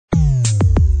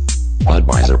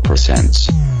Budweiser presents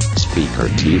Speaker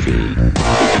TV.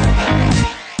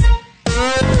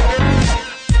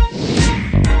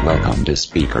 Welcome to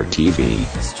Speaker TV,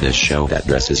 the show that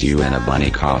dresses you in a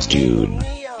bunny costume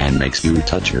and makes you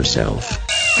touch yourself.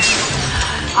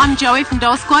 I'm Joey from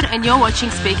Doll Squad and you're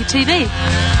watching Speaker TV.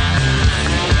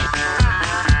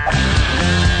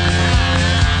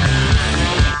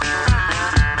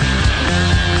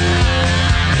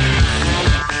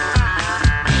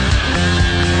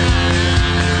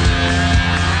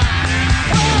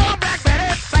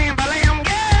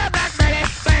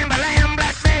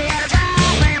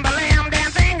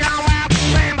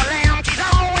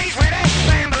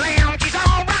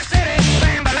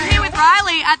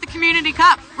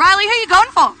 Cup. Riley, who are you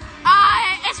going for?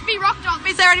 SB Rock Dog.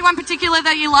 Is there anyone particular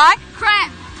that you like?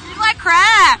 Crab. You like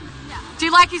Crab? Yeah. Do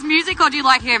you like his music or do you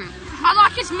like him? I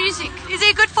like his music. Is he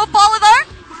a good footballer though?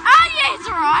 Yeah, it's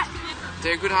alright.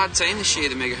 They're a good hard team this year,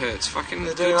 the Megahertz. Fucking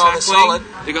they're good doing all the solid.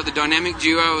 They've got the dynamic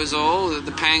duo as all,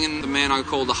 the Pang and the man I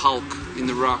call the Hulk in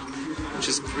the ruck, which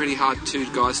is pretty hard two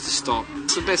guys to stop.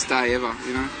 It's the best day ever,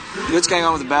 you know. What's going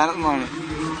on with the band at the moment?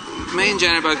 Me and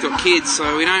Janet both got kids,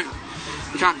 so we can't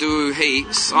do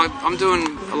heaps. I'm doing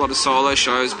a lot of solo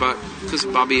shows, but because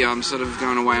of Bubby, I'm sort of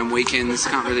going away on weekends.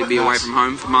 Can't really be away from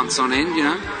home for months on end, you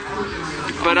know.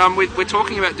 But we're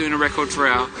talking about doing a record for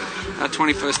our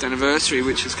 21st anniversary,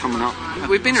 which is coming up.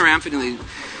 We've been around for nearly,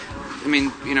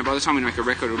 by the time we make a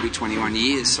record, it'll be 21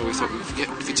 years. So we thought,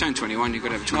 if you turn 21, you've got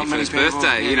to have a 21st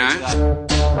birthday, you know.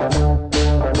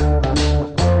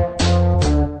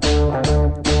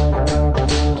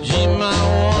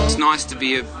 It's nice to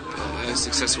be a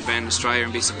successful band in Australia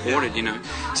and be supported, you know.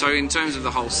 So in terms of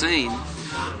the whole scene,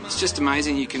 it's just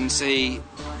amazing. You can see,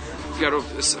 if you go to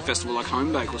a festival like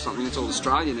Homebake or something, it's all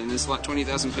Australian and there's like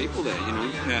 20,000 people there, you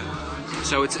know. Yeah.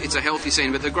 So it's a healthy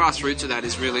scene, but the grassroots of that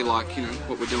is really like, you know,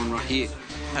 what we're doing right here.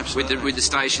 Absolutely. With the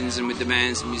stations and with the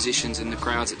bands and musicians and the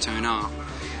crowds that turn up.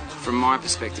 From my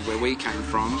perspective, where we came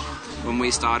from, when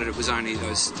we started, it was only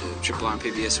those Triple R and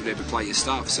PBS would ever play your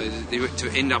stuff. So to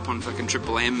end up on fucking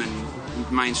Triple M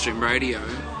and mainstream radio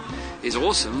is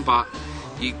awesome, but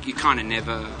you kind of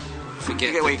never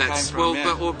forget that that's but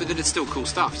that it's still cool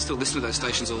stuff. You still listen to those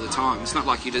stations all the time. It's not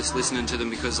like you're just listening to them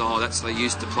because that's they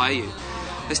used to play you.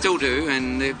 They still do,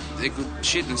 and they're good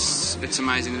shit. And it's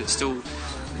amazing that it's still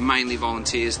mainly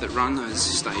volunteers that run those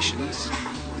stations.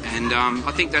 And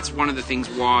I think that's one of the things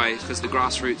why, because the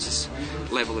grassroots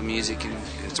level of music and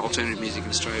it's alternative music in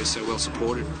Australia is so well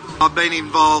supported. I've been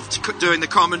involved doing the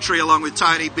commentary along with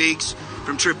Tony Biggs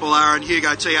from Triple R and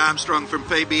Hugo T. Armstrong from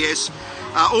PBS,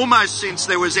 almost since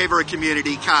there was ever a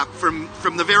Community Cup. From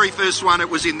the very first one, it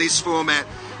was in this format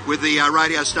with the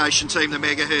radio station team, the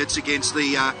Megahertz, against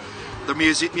the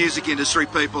music industry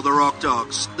people, the Rock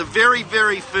Dogs. The very,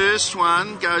 very first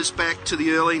one goes back to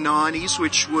the early 90s,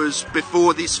 which was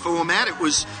before this format. It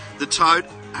was the Tote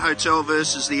Hotel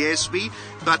versus the Espy,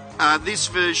 but this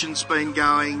version's been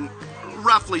going,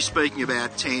 roughly speaking,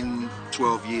 about 10,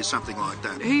 12 years, something like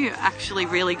that. Who are you actually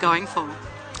really going for?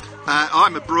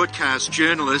 I'm a broadcast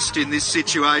journalist in this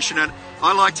situation, and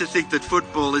I like to think that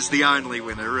football is the only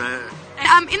winner.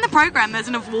 In the program, there's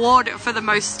an award for the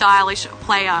most stylish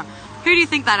player. Who do you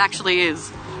think that actually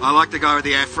is? I like the guy with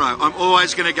the afro. I'm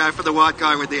always going to go for the white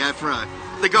guy with the afro.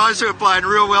 The guys who are playing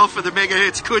real well for the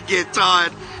Megahertz could get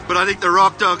tired, but I think the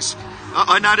Rock Dogs,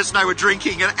 I noticed they were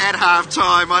drinking at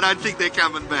half-time. I don't think they're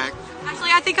coming back.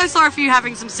 Actually, I think I saw a few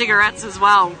having some cigarettes as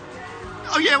well.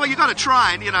 Oh, yeah, well, you've got to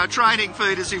train. You know, training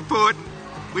food is important.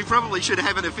 We probably should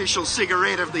have an official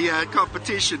cigarette of the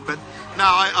competition, but no,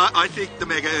 I think the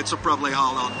Megahertz will probably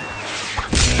hold on there.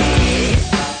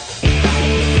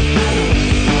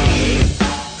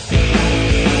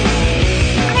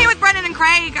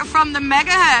 Craig from the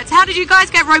Megahertz. How did you guys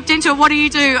get roped into it? What do you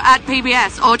do at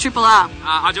PBS or Triple R?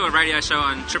 I do a radio show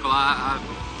on Triple R,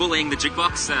 Bullying the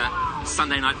Jukebox,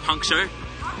 Sunday night punk show.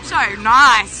 So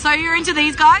nice. So you're into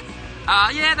these guys?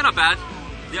 Yeah, they're not bad.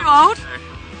 Too old?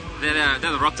 They're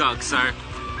the Rock Dogs, so...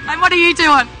 And what are you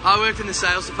doing? I worked in the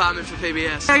sales department for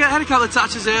PBS. I had a couple of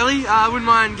touches early. I wouldn't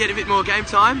mind getting a bit more game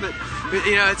time, but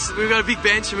you know, we've got a big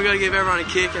bench and we've got to give everyone a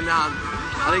kick, and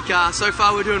I think so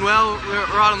far we're doing well. We're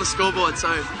right on the scoreboard, so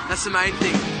that's the main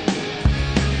thing.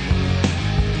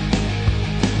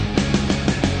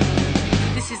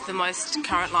 This is the most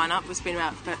current lineup. It's been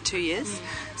about 2 years.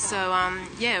 So,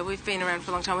 we've been around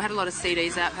for a long time. We had a lot of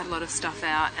CDs out, had a lot of stuff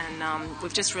out, and we're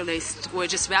just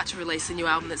about to release a new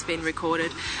album that's been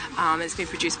recorded. It's been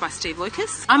produced by Steve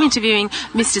Lucas. I'm interviewing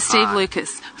Mr. Steve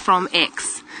Lucas from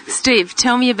X. Steve,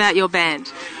 tell me about your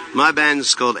band. My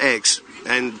band's called X.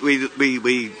 And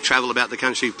we travel about the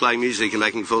country playing music and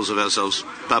making fools of ourselves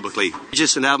publicly.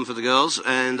 Just an album for the girls,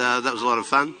 and that was a lot of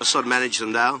fun. I sort of manage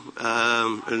them now,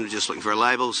 and just looking for a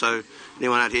label. So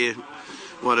anyone out here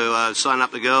want to sign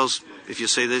up the girls, if you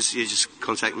see this, you just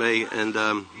contact me, and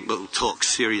we'll talk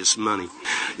serious money.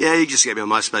 Yeah, you just get me on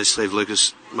MySpace, Steve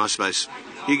Lucas, MySpace.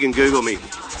 You can Google me.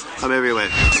 I'm everywhere.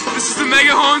 This is the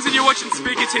Megahorns, and you're watching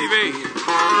Speaker TV.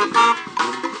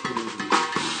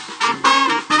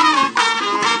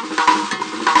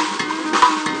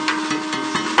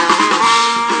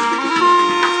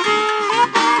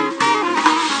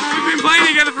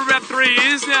 Together for about 3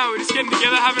 years now. We're just getting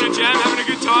together, having a jam, having a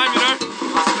good time, you know.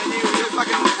 How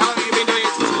long have you been doing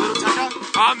it since a little taker?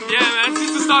 Yeah, man,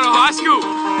 since the start of high school.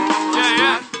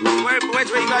 Yeah. Where's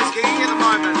you guys gigging at the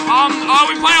moment?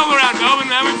 We play all around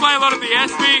Melbourne, man. We play a lot at the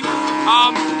SB,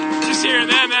 just here and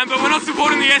there, man. But we're not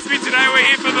supporting the SB today. We're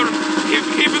here for the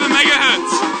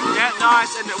Megahertz. Yeah,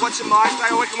 nice. And what's your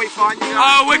MySpace? Where can we find you?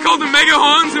 We're called the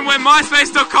Megahorns, and we're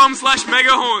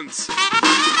myspace.com/Megahorns.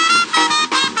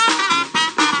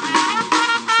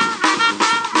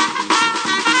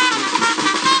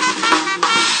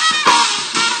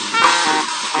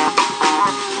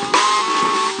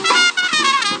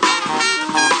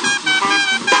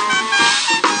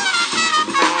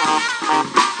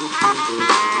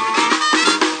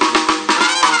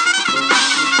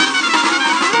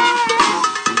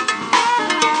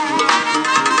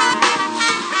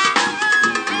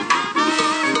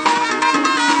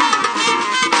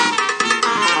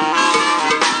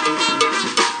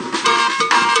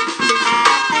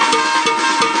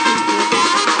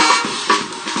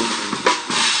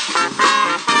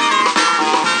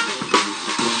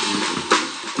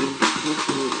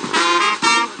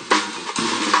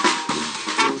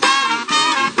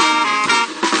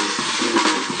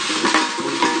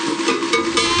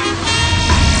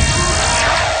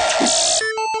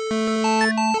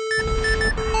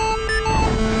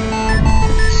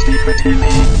 Speaker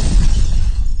TV.